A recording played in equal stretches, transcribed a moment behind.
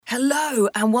Hello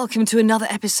and welcome to another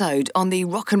episode on the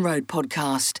Rock and Road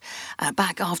podcast.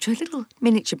 Back after a little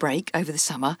miniature break over the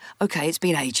summer. Okay, it's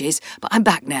been ages, but I'm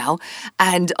back now.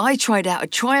 And I tried out a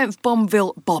Triumph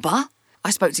Bombville Bobber.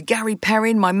 I spoke to Gary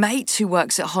Perrin, my mate who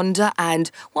works at Honda,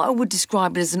 and what I would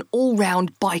describe as an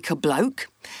all-round biker bloke.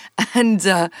 And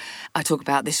I talk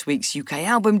about this week's UK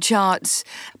album charts,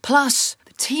 plus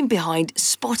team behind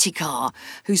Spottycar,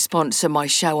 who sponsor my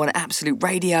show on Absolute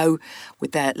Radio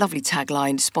with their lovely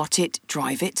tagline, Spot it,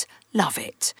 drive it, love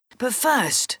it. But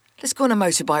first, let's go on a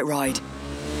motorbike ride.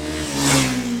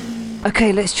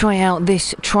 Okay, let's try out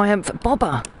this Triumph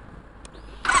Bobber.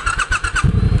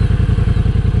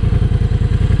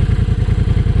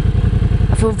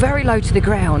 I feel very low to the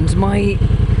ground. My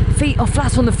feet are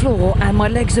flat on the floor and my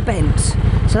legs are bent.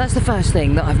 So that's the first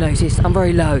thing that I've noticed. I'm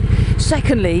very low.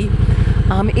 Secondly,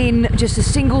 I'm in just a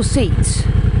single seat,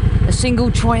 a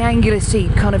single triangular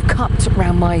seat kind of cupped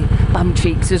around my bum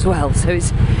cheeks as well. So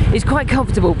it's quite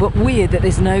comfortable, but weird that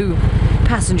there's no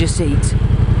passenger seat.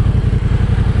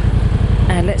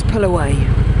 And let's pull away.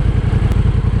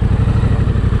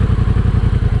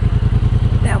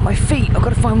 Now my feet, I've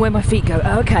got to find where my feet go.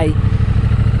 Okay.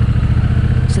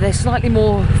 So they're slightly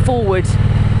more forward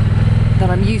than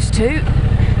I'm used to.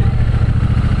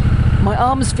 My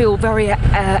arms feel very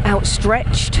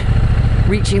outstretched,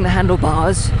 reaching the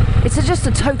handlebars. It's just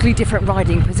a totally different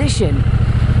riding position.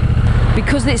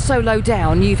 Because it's so low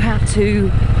down, you've had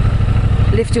to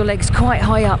lift your legs quite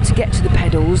high up to get to the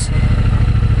pedals,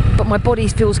 but my body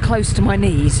feels close to my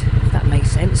knees, if that makes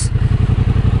sense.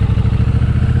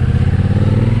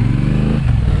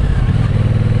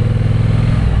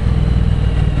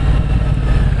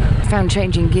 Found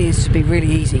changing gears to be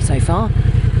really easy so far.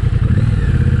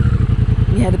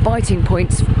 Yeah, the biting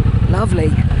point's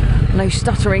lovely. No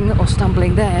stuttering or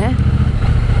stumbling there.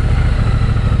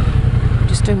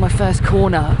 Just doing my first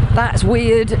corner. That's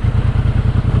weird.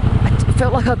 I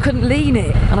felt like I couldn't lean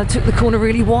it, and I took the corner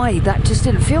really wide. That just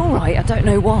didn't feel right. I don't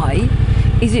know why.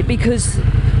 Is it because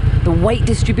the weight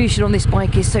distribution on this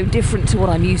bike is so different to what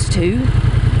I'm used to?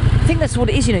 I think that's what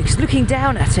it is, you know, because looking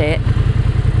down at it,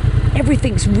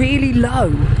 everything's really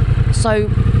low. So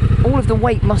all of the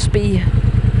weight must be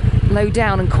low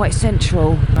down and quite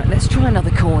central. Right, let's try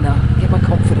another corner, get my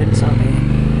confidence up here.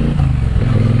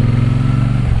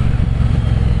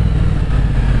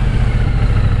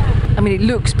 I mean, it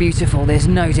looks beautiful, there's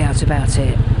no doubt about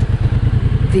it.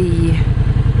 The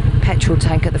petrol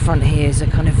tank at the front here is a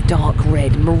kind of dark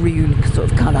red, maroon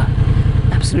sort of colour.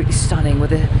 Absolutely stunning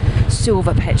with a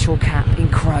silver petrol cap in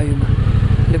chrome.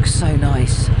 Looks so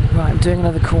nice. Right, I'm doing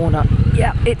another corner.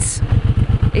 Yeah, it's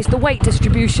the weight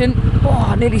distribution. Oh,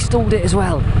 I nearly stalled it as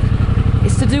well.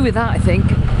 It's to do with that, I think.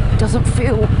 Doesn't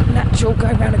feel natural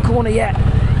going around a corner yet.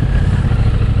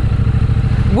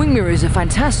 Wing mirrors are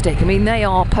fantastic. I mean, they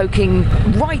are poking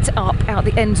right up out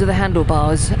the ends of the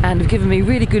handlebars and have given me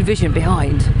really good vision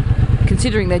behind.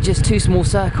 Considering they're just two small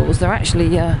circles, they're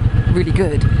actually really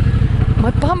good.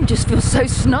 My bum just feels so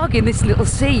snug in this little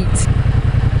seat.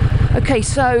 Okay,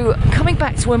 so coming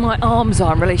back to where my arms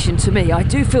are in relation to me, I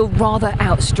do feel rather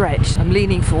outstretched. I'm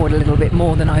leaning forward a little bit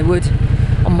more than I would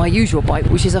on my usual bike,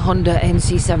 which is a Honda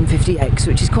NC750X,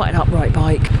 which is quite an upright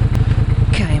bike.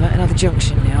 Okay, I'm at another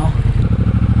junction now.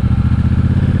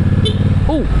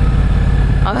 Oh,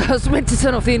 I was meant to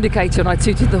turn off the indicator and I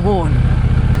tooted the horn.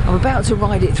 I'm about to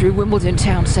ride it through Wimbledon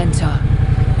town centre.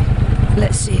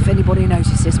 Let's see if anybody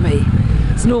notices me.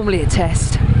 It's normally a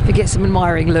test. If you get some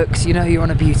admiring looks, you know you're on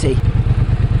a beauty.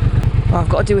 Well, I've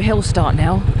got to do a hill start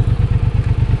now.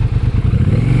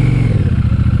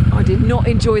 I did not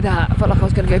enjoy that. I felt like I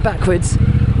was going to go backwards.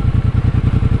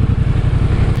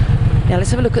 Now let's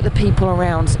have a look at the people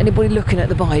around. Anybody looking at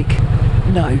the bike?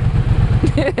 No.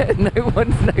 No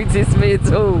one's noticed me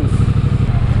at all.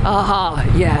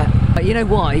 Aha, yeah. But you know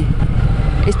why?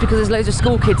 It's because there's loads of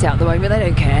school kids out at the moment. They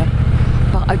don't care.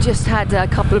 But I just had a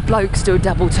couple of blokes do a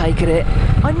double take at it.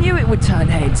 I knew it would turn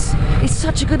heads. It's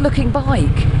such a good looking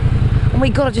bike. Oh my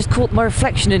god, I just caught my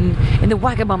reflection in the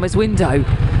Wagamama's window.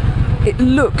 It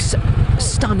looks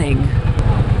stunning.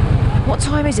 What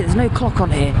time is it? There's no clock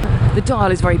on here. The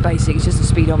dial is very basic, it's just a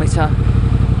speedometer.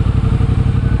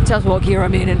 It tells me what gear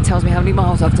I'm in and it tells me how many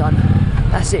miles I've done.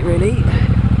 That's it really.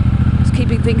 It's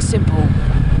keeping things simple.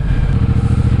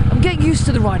 I'm getting used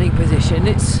to the riding position.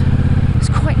 It's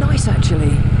quite nice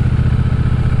actually.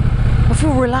 I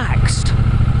feel relaxed.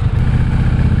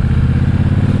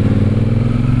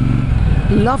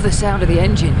 Love the sound of the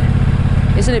engine.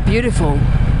 Isn't it beautiful?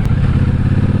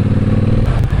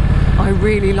 I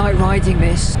really like riding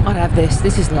this. I'd have this.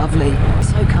 This is lovely.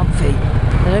 So comfy.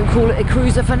 They don't call it a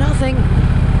cruiser for nothing.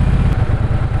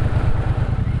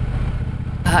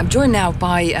 I'm joined now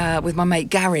by with my mate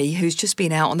Gary, who's just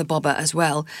been out on the bobber as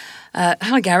well.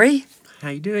 Hi, Gary. How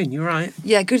you doing? You all right?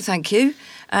 Yeah, good, thank you.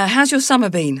 How's your summer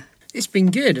been? It's been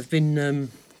good. I've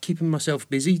been keeping myself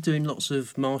busy, doing lots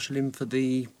of marshalling for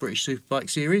the British Superbike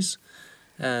Series,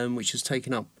 which has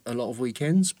taken up a lot of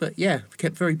weekends. But yeah,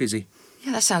 kept very busy.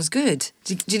 Yeah, that sounds good.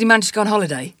 Did you manage to go on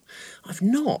holiday? I've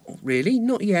not really,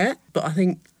 not yet. But I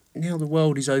think now the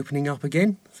world is opening up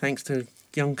again, thanks to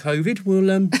young COVID,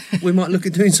 we might look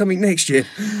at doing something next year.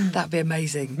 That'd be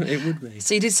amazing. It would be.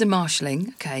 So you did some marshalling,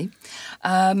 okay.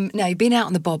 Now, you've been out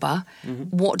on the bobber.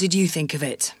 Mm-hmm. What did you think of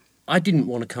it? I didn't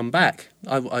want to come back.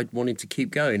 I wanted to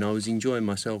keep going. I was enjoying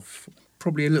myself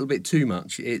probably a little bit too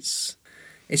much. It's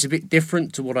a bit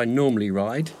different to what I normally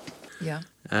ride. Yeah.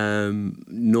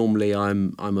 Normally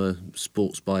I'm a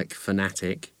sports bike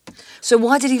fanatic. So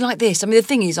why did he like this? I mean, the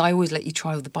thing is, I always let you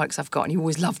try all the bikes I've got and you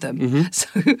always love them. Mm-hmm.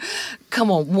 So,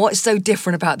 come on, what's so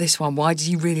different about this one? Why did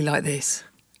you really like this?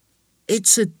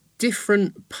 It's a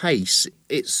different pace.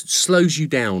 It slows you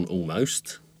down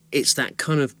almost. It's that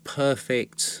kind of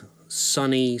perfect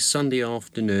sunny Sunday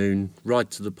afternoon, ride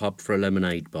to the pub for a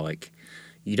lemonade bike.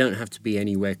 You don't have to be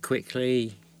anywhere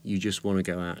quickly. You just want to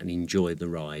go out and enjoy the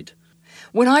ride.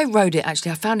 When I rode it,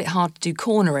 actually, I found it hard to do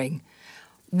cornering.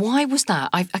 Why was that?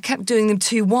 I kept doing them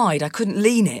too wide. I couldn't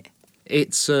lean it.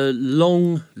 It's a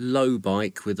long, low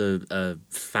bike with a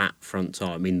fat front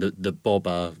tire. I mean, the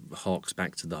bobber harks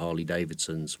back to the Harley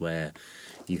Davidsons, where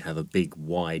you have a big,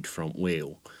 wide front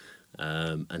wheel,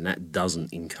 and that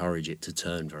doesn't encourage it to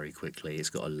turn very quickly. It's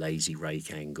got a lazy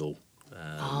rake angle.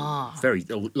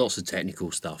 Lots of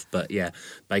technical stuff, but yeah,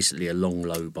 basically a long,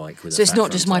 low bike with. So it's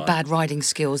not just my tire. Bad riding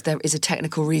skills. There is a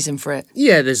technical reason for it.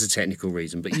 Yeah, there's a technical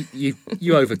reason, but you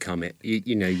overcome it.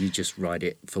 You just ride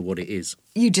it for what it is.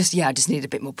 I just need a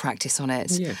bit more practice on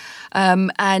it. Yeah.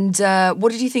 And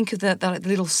what did you think of the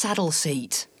little saddle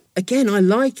seat? Again, I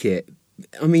like it.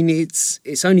 I mean, it's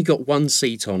only got one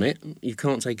seat on it. You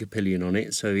can't take a pillion on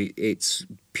it, so it's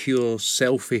pure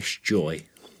selfish joy.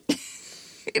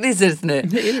 It is, isn't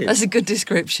it? It is. That's a good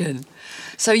description.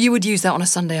 So you would use that on a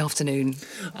Sunday afternoon?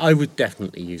 I would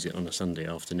definitely use it on a Sunday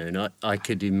afternoon. I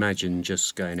could imagine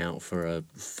just going out for a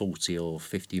 40 or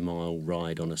 50 mile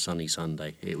ride on a sunny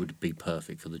Sunday. It would be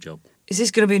perfect for the job. Is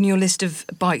this going to be on your list of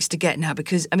bikes to get now?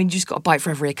 Because, I mean, you've just got a bike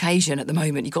for every occasion at the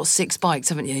moment. You've got 6 bikes,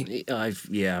 haven't you?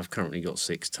 I've currently got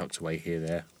 6 tucked away here,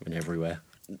 there and everywhere.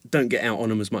 Don't get out on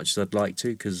them as much as I'd like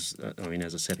to because,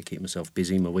 as I said, I keep myself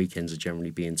busy. My weekends are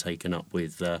generally being taken up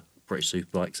with British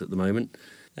Superbikes at the moment.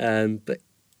 But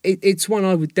it's one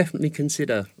I would definitely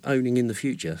consider owning in the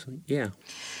future, yeah.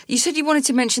 You said you wanted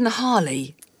to mention the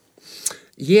Harley.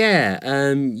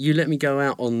 Yeah, you let me go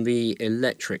out on the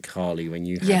electric Harley when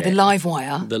you had the live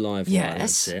wire. The live wire, yes.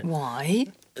 that's it. Why?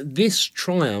 This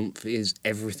Triumph is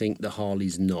everything the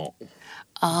Harley's not.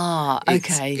 Ah,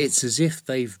 okay. It's as if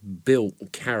they've built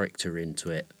character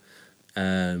into it,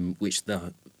 which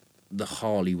the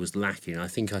Harley was lacking. I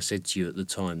think I said to you at the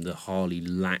time, the Harley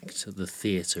lacked the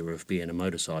theatre of being a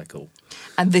motorcycle.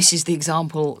 And this is the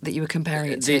example that you were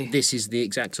comparing it to? This is the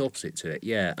exact opposite to it,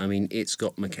 yeah. I mean, it's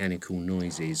got mechanical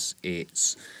noises.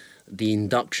 It's the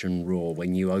induction roar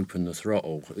when you open the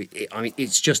throttle.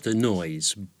 It's just a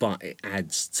noise, but it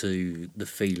adds to the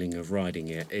feeling of riding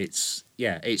it. It's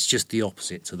just the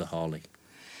opposite to the Harley.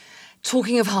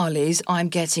 Talking of Harleys, I'm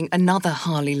getting another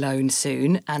Harley loan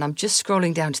soon, and I'm just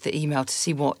scrolling down to the email to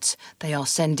see what they are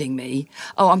sending me.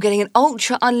 Oh, I'm getting an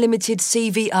Ultra Unlimited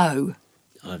CVO.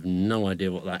 I have no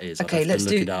idea what that is. Okay, let's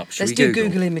look it up. Let's do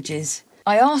Google Images.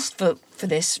 I asked for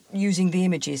this using the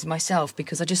images myself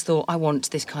because I just thought I want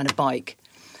this kind of bike.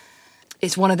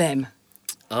 It's one of them.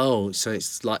 Oh, so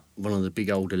it's like one of the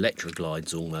big old electric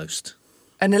glides almost.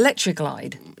 An electric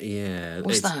glide? Yeah.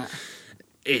 What's that?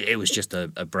 It was just a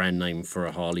brand name for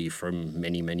a Harley from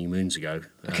many, many moons ago.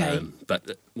 Okay.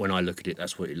 But when I look at it,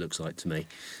 that's what it looks like to me.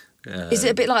 Is it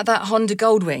a bit like that Honda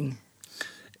Goldwing?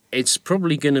 It's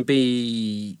probably going to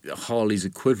be Harley's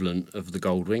equivalent of the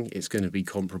Goldwing. It's going to be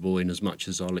comparable in as much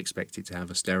as I'll expect it to have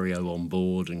a stereo on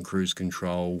board and cruise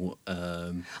control.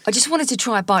 I just wanted to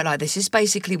try a bike like this. It's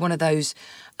basically one of those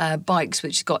bikes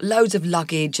which has got loads of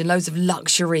luggage and loads of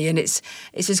luxury, and it's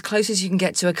as close as you can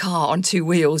get to a car on 2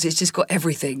 wheels. It's just got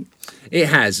everything. It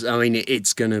has. I mean,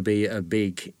 it's going to be a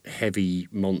big, heavy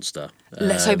monster.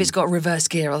 Let's hope it's got reverse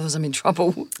gear, otherwise I'm in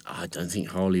trouble. I don't think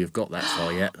Harley have got that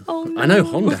far yet. Oh, no. I know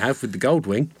Honda have with the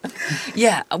Goldwing.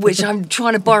 Yeah, which I'm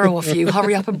trying to borrow off you.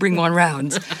 Hurry up and bring one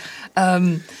round.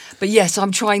 But yes,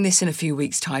 I'm trying this in a few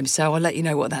weeks' time, so I'll let you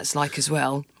know what that's like as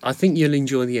well. I think you'll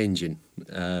enjoy the engine.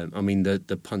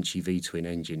 The punchy V-twin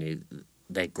engine,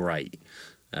 they're great.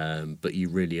 But you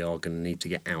really are going to need to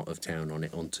get out of town on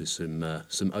it onto some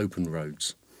open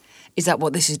roads. Is that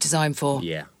what this is designed for?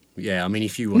 Yeah. Yeah, I mean,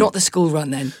 if you want... Not the school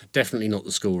run, then? Definitely not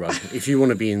the school run. If you want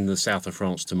to be in the south of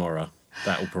France tomorrow,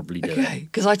 that'll probably do it.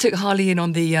 Because I took Harley in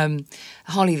on the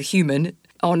Harley the Human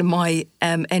on my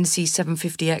NC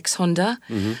 750X Honda,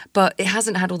 but it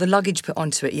hasn't had all the luggage put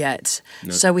onto it yet.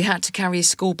 No. So we had to carry a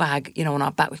school bag, on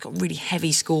our back. We've got a really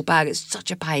heavy school bag. It's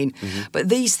such a pain. But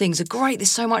these things are great.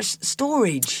 There's so much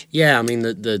storage. Yeah, I mean,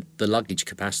 the luggage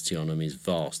capacity on them is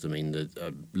vast. I mean,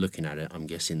 looking at it, I'm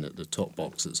guessing that the top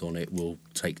box that's on it will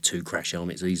take 2 crash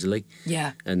helmets easily.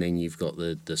 Yeah. And then you've got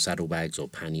the saddlebags, or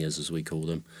panniers as we call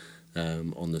them,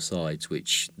 on the sides,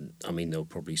 which, I mean, they'll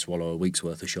probably swallow a week's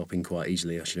worth of shopping quite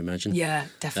easily, I should imagine. Yeah,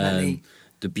 definitely.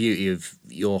 The beauty of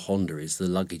your Honda is the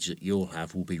luggage that you'll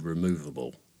have will be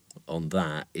removable. On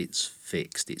that, it's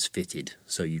fixed, it's fitted,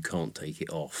 so you can't take it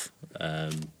off,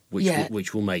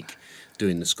 which will make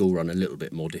doing the school run a little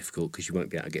bit more difficult because you won't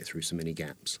be able to get through so many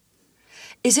gaps.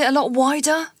 Is it a lot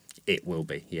wider? It will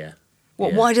be, yeah.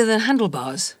 What, wider than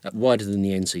handlebars? Wider than the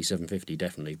NC 750,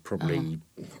 definitely. Probably,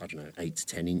 I don't know, 8 to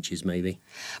 10 inches maybe.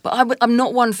 But I'm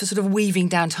not one for sort of weaving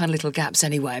down tiny little gaps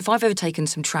anyway. If I've overtaken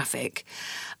some traffic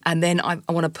and then I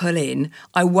want to pull in,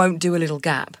 I won't do a little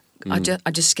gap. I'm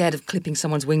just scared of clipping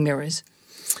someone's wing mirrors.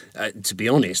 To be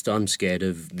honest, I'm scared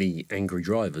of the angry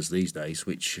drivers these days,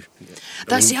 which...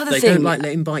 That's the other thing. They don't like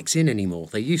letting bikes in anymore.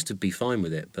 They used to be fine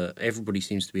with it, but everybody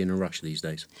seems to be in a rush these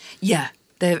days. Yeah.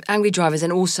 They're angry drivers,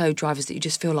 and also drivers that you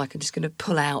just feel like are just going to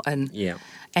pull out and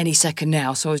any second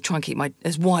now. So I was trying to keep my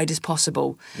as wide as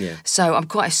possible. Yeah. So I'm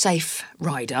quite a safe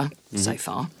rider so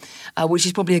far, which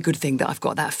is probably a good thing that I've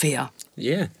got that fear.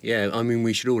 Yeah, yeah. I mean,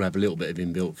 we should all have a little bit of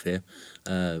inbuilt fear.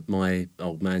 My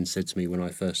old man said to me when I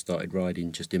first started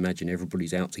riding, just imagine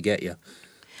everybody's out to get you.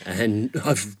 And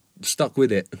I've stuck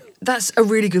with it. That's a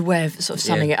really good way of sort of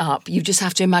summing it up. You just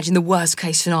have to imagine the worst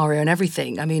case scenario and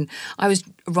everything. I mean, I was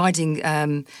riding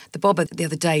the bobber the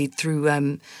other day through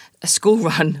a school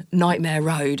run, Nightmare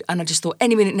Road, and I just thought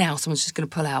any minute now someone's just going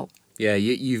to pull out. Yeah,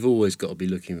 you've always got to be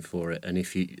looking for it. And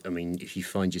if you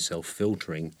find yourself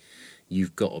filtering,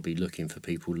 you've got to be looking for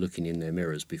people looking in their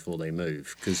mirrors before they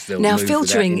move, because they'll now move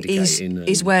filtering is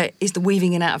the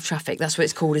weaving in out of traffic. That's what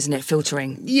it's called, isn't it?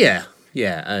 Filtering. Yeah.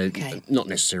 Yeah, not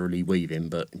necessarily weaving,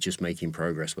 but just making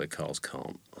progress where cars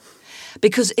can't.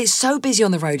 Because it's so busy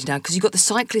on the road now, because you've got the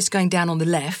cyclists going down on the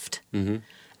left, and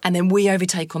then we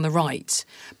overtake on the right.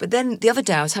 But then the other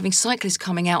day I was having cyclists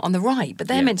coming out on the right, but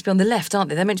they're meant to be on the left, aren't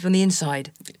they? They're meant to be on the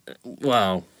inside.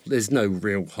 Well, there's no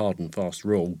real hard and fast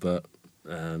rule, but,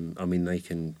 I mean, they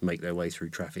can make their way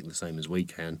through traffic the same as we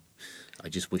can. I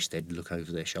just wish they'd look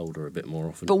over their shoulder a bit more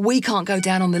often. But we can't go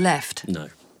down on the left.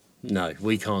 No,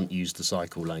 we can't use the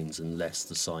cycle lanes unless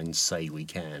the signs say we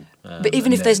can. But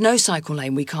even if there's no cycle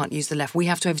lane, we can't use the left. We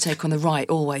have to overtake on the right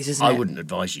always, isn't it? I wouldn't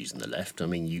advise using the left. I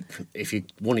mean, if you're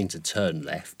wanting to turn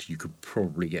left, you could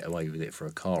probably get away with it for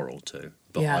a car or two,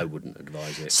 but I wouldn't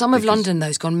advise it. Some of London, though,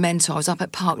 has gone mental. I was up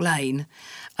at Park Lane,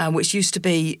 which used to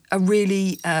be a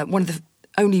really one of the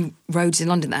only roads in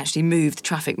London that actually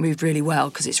traffic moved really well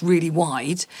because it's really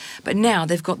wide. But now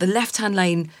they've got the left-hand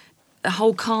lane, a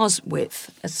whole car's width,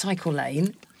 a cycle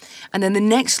lane, and then the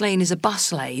next lane is a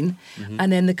bus lane,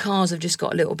 and then the cars have just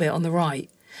got a little bit on the right,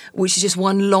 which is just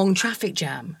one long traffic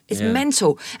jam. It's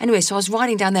mental. Anyway, so I was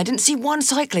riding down there, didn't see one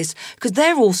cyclist because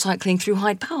they're all cycling through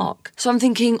Hyde Park. So I'm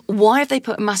thinking, why have they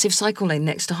put a massive cycle lane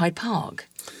next to Hyde Park?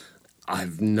 I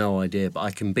have no idea, but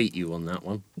I can beat you on that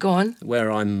one. Go on.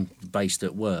 Where I'm based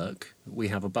at work, we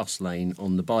have a bus lane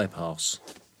on the bypass.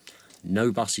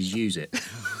 No buses use it.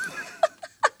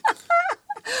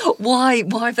 Why?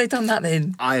 Why have they done that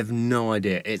then? I have no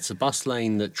idea. It's a bus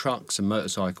lane that trucks and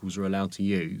motorcycles are allowed to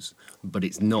use, but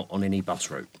it's not on any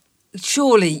bus route.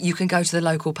 Surely you can go to the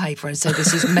local paper and say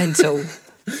this is mental.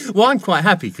 Well, I'm quite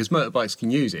happy because motorbikes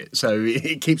can use it, so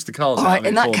it keeps the cars out of it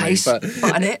in that for case, me.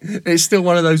 But it's still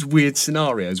one of those weird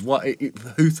scenarios.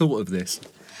 Who thought of this?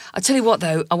 I tell you what,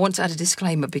 though, I want to add a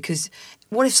disclaimer because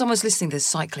what if someone's listening to the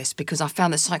cyclists? Because I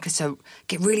found that cyclists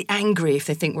get really angry if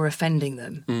they think we're offending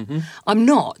them. Mm-hmm. I'm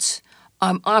not.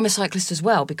 I'm a cyclist as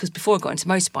well because before I got into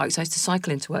motorbikes, I used to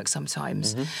cycle into work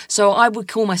sometimes. Mm-hmm. So I would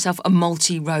call myself a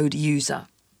multi-road user.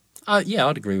 Yeah,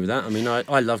 I'd agree with that. I mean,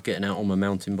 I love getting out on my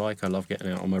mountain bike. I love getting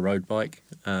out on my road bike.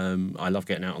 I love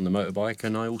getting out on the motorbike,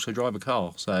 and I also drive a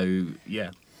car. So,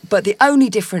 yeah. But the only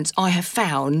difference I have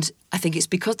found, I think it's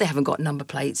because they haven't got number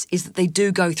plates, is that they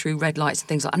do go through red lights and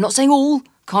things like that. I'm not saying all,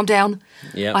 calm down.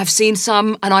 Yeah. I've seen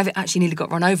some, and I've actually nearly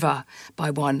got run over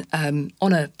by one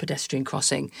on a pedestrian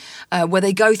crossing, where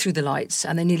they go through the lights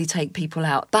and they nearly take people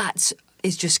out. That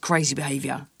is just crazy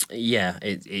behaviour. Yeah,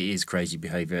 it is crazy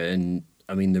behaviour, and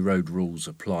I mean the road rules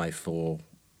apply for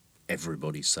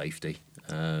everybody's safety,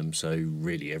 so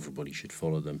really everybody should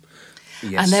follow them.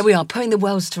 Yes. And there we are, putting the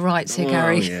worlds to rights here,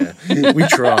 Gary. Yeah, we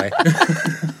try.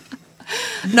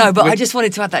 No, but I just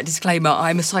wanted to add that disclaimer.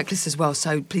 I'm a cyclist as well,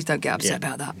 so please don't get upset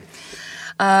about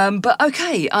that. But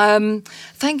okay,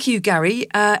 thank you, Gary.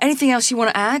 Anything else you want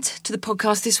to add to the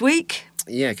podcast this week?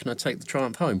 Yeah, can I take the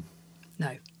Triumph home?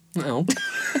 No. No.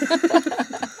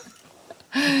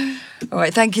 All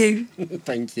right, thank you.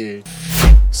 Thank you.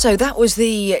 So that was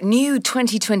the new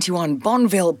 2021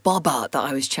 Bonneville Bobber that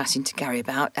I was chatting to Gary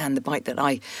about, and the bike that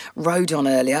I rode on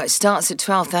earlier. It starts at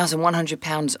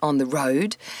 £12,100 on the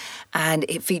road, and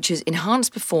it features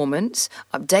enhanced performance,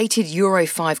 updated Euro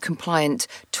 5 compliant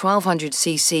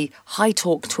 1200cc high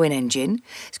torque twin engine.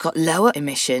 It's got lower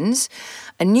emissions,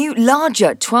 a new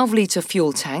larger 12-litre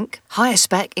fuel tank, higher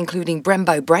spec including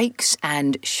Brembo brakes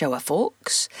and Showa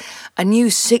forks, a new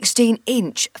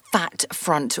 16-inch fat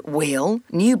front wheel,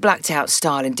 new blacked out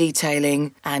style and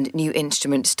detailing, and new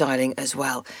instrument styling as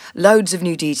well. Loads of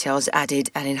new details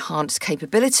added and enhanced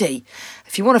capability.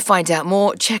 If you want to find out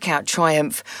more, check out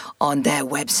Triumph on their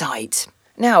website.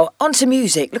 Now, on to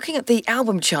music. Looking at the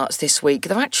album charts this week,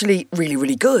 they're actually really,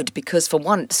 really good because for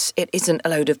once it isn't a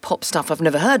load of pop stuff I've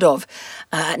never heard of.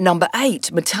 Number 8,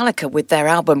 Metallica with their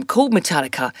album called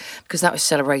Metallica, because that was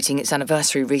celebrating its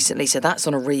anniversary recently, so that's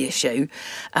on a reissue.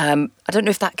 I don't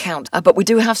know if that counts, but we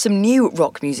do have some new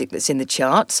rock music that's in the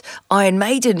charts. Iron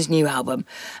Maiden's new album,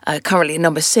 currently at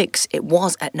number 6. It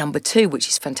was at number 2, which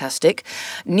is fantastic.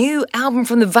 New album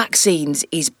from the Vaccines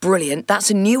is brilliant.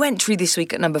 That's a new entry this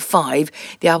week at number 5.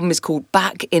 The album is called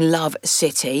Back in Love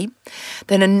City.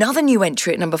 Then another new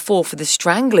entry at number 4 for the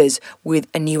Stranglers with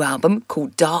a new album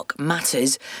called Dark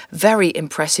Matters. Very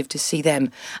impressive to see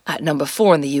them at number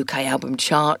 4 in the UK album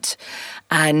chart.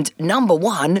 And number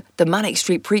 1, the Manic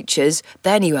Street Preachers,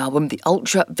 their new album, The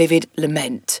Ultra Vivid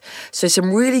Lament. So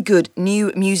some really good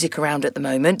new music around at the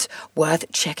moment,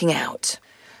 worth checking out.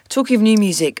 Talking of new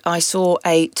music, I saw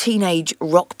a teenage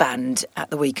rock band at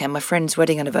the weekend, my friend's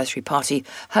wedding anniversary party.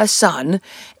 Her son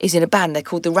is in a band, they're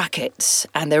called The Rackets,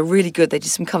 and they're really good. They did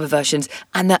some cover versions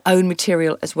and their own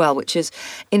material as well, which has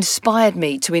inspired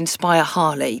me to inspire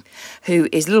Harley, who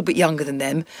is a little bit younger than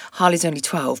them. Harley's only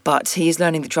 12, but he is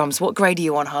learning the drums. What grade are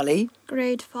you on, Harley?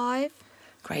 Grade 5.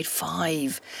 Grade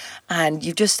 5. And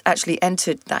you've just actually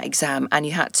entered that exam and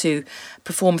you had to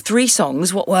perform 3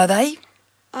 songs. What were they?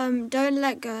 Don't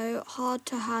Let Go, Hard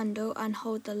to Handle, and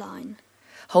Hold the Line.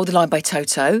 Hold the Line by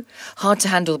Toto, Hard to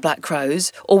Handle, Black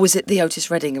Crows, or was it the Otis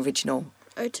Redding original?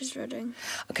 Otis Redding.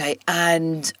 Okay,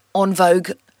 and En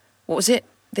Vogue, what was it?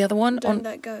 The other one? Don't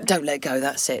Let Go. Don't Let Go,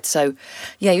 that's it. So,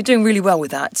 yeah, you're doing really well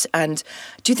with that. And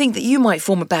do you think that you might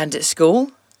form a band at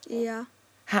school? Yeah.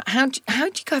 How do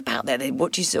you go about that then?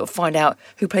 What do you sort of find out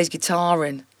who plays guitar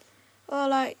and... Well,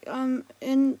 like,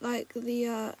 in, like,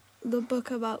 the book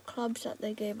about clubs that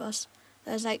they gave us,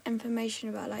 there's like information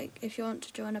about like if you want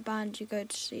to join a band, you go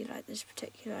to see like this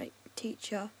particular like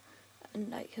teacher, and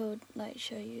like he'll like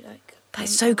show you like.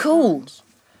 That's so cool. Bands.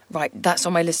 Right, that's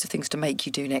on my list of things to make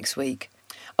you do next week.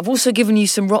 I've also given you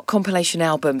some rock compilation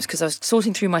albums because I was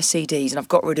sorting through my CDs and I've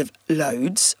got rid of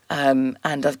loads, and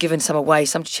I've given some away,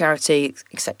 some to charity,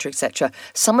 etc., etc.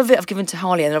 Some of it I've given to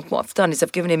Harley, and what I've done is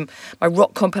I've given him my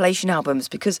rock compilation albums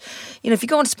because, you know, if you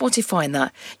go on Spotify and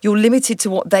that, you're limited to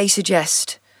what they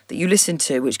suggest that you listen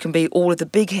to, which can be all of the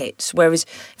big hits. Whereas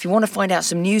if you want to find out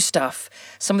some new stuff,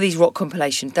 some of these rock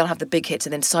compilations, they'll have the big hits,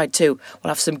 and then side 2 will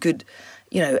have some good,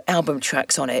 you know, album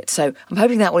tracks on it. So I'm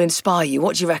hoping that will inspire you.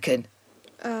 What do you reckon?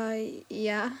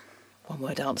 Yeah. One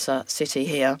word answer, city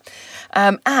here.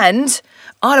 And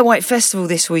Isle of Wight Festival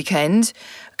this weekend.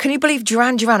 Can you believe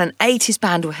Duran Duran, an 80s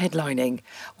band, were headlining?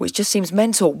 Which just seems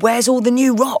mental. Where's all the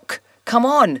new rock? Come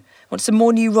on. Want some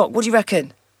more new rock? What do you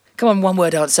reckon? Come on, one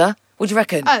word answer. What do you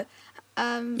reckon?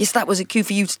 Yes, that was a cue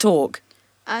for you to talk.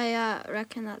 I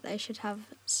reckon that they should have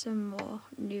some more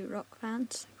new rock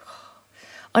bands.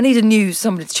 I need a new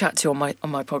somebody to chat to on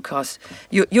my podcast.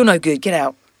 You're no good. Get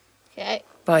out. Okay.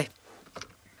 Bye.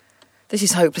 This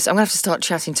is hopeless. I'm going to have to start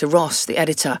chatting to Ross, the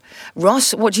editor.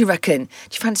 Ross, what do you reckon? Do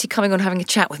you fancy coming on having a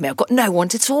chat with me? I've got no one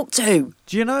to talk to.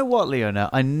 Do you know what, Leona?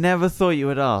 I never thought you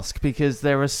would ask because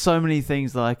there are so many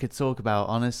things that I could talk about,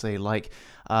 honestly. Like,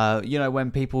 you know,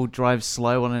 when people drive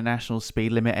slow on a national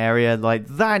speed limit area, like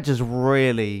that just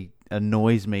really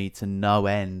annoys me to no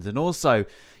end. And also,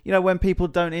 you know, when people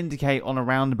don't indicate on a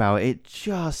roundabout, it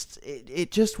just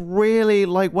really,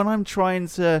 like, when I'm trying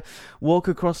to walk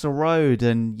across the road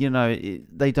and, you know,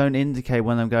 they don't indicate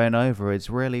when I'm going over,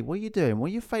 it's really, what are you doing? What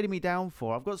are you fading me down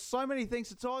for? I've got so many things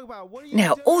to talk about. What are you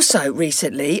Now, doing? also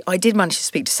recently, I did manage to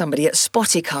speak to somebody at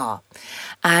Spoticar,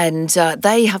 and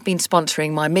they have been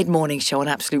sponsoring my mid-morning show on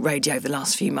Absolute Radio over the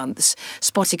last few months.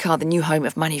 Spoticar, the new home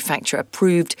of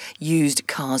manufacturer-approved used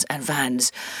cars and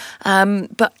vans.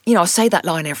 But, you know, I say that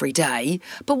line every day,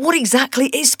 but what exactly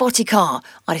is Spoticar?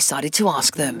 I decided to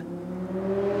ask them.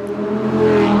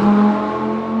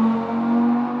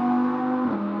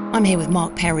 I'm here with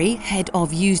Mark Perry, Head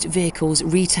of Used Vehicles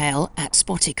Retail at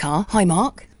Spoticar. Hi,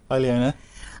 Mark. Hi, Leona.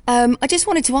 I just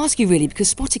wanted to ask you, really,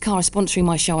 because Spoticar is sponsoring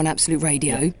my show on Absolute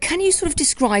Radio. Yeah. Can you sort of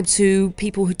describe to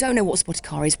people who don't know what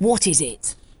Spoticar is, what is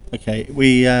it? Okay,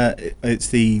 it's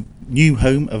the new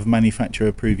home of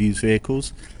manufacturer-approved used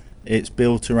vehicles. It's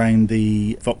built around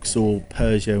the Vauxhall,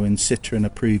 Peugeot and Citroën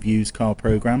approved used car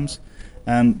programs.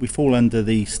 And we fall under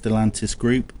the Stellantis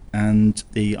group, and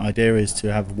the idea is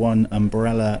to have one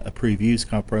umbrella approved used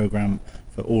car program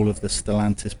for all of the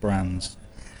Stellantis brands.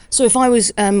 So if I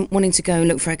was wanting to go and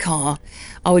look for a car,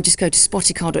 I would just go to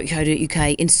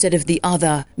spoticar.co.uk instead of the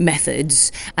other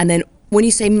methods. And then when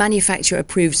you say manufacturer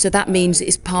approved, so that means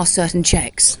it's passed certain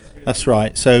checks? That's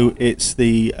right. So it's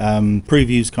the approved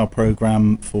used car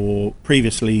program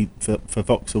previously for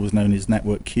Vauxhall was known as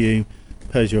Network Q,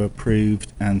 Peugeot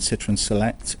approved and Citroën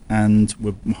Select, and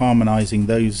we're harmonising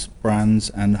those brands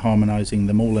and harmonising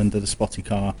them all under the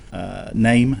Spoticar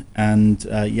name. And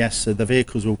yes, so the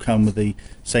vehicles will come with the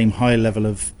same high level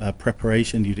of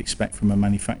preparation you'd expect from a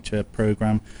manufacturer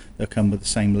program. They'll come with the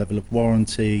same level of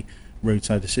warranty,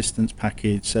 roadside assistance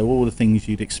package, so all the things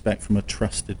you'd expect from a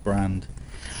trusted brand.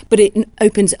 But it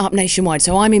opens up nationwide.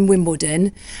 So I'm in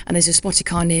Wimbledon and there's a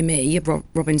Spoticar near me, a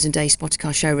Robinson Day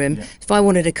Spoticar showroom. Yeah. If I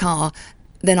wanted a car,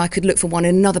 then I could look for one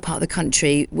in another part of the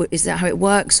country. Is that how it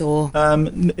works, or?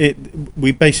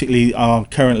 We basically are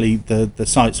currently, the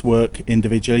sites work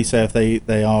individually, so if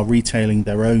they are retailing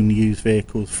their own used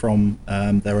vehicles from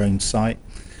their own site.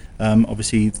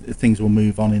 Obviously things will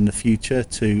move on in the future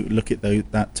to look at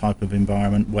that type of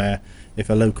environment where if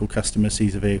a local customer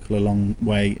sees a vehicle a long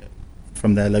way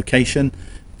from their location,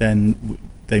 then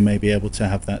they may be able to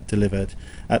have that delivered.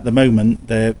 At the moment,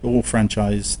 they're all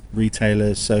franchise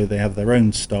retailers, so they have their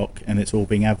own stock and it's all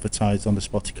being advertised on the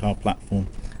Spoticar platform.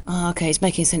 Okay, it's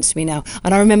making sense to me now.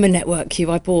 And I remember Network Q,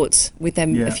 I bought with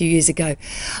them a few years ago.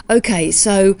 Okay,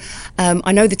 so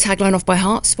I know the tagline off by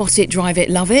heart: spot it, drive it,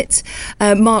 love it.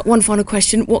 Mark, one final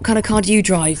question: what kind of car do you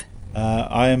drive?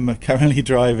 I am currently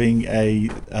driving a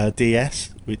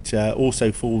DS, which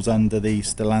also falls under the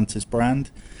Stellantis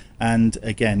brand. And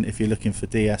again, if you're looking for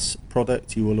DS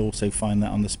product, you will also find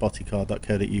that on the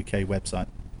spoticar.co.uk website.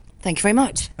 Thank you very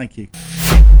much. Thank you.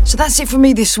 So that's it from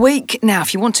me this week. Now,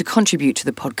 if you want to contribute to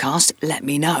the podcast, let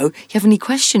me know. If you have any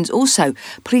questions, also,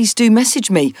 please do message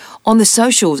me on the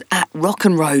socials at Rock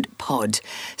and Road Pod.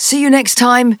 See you next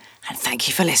time, and thank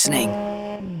you for listening.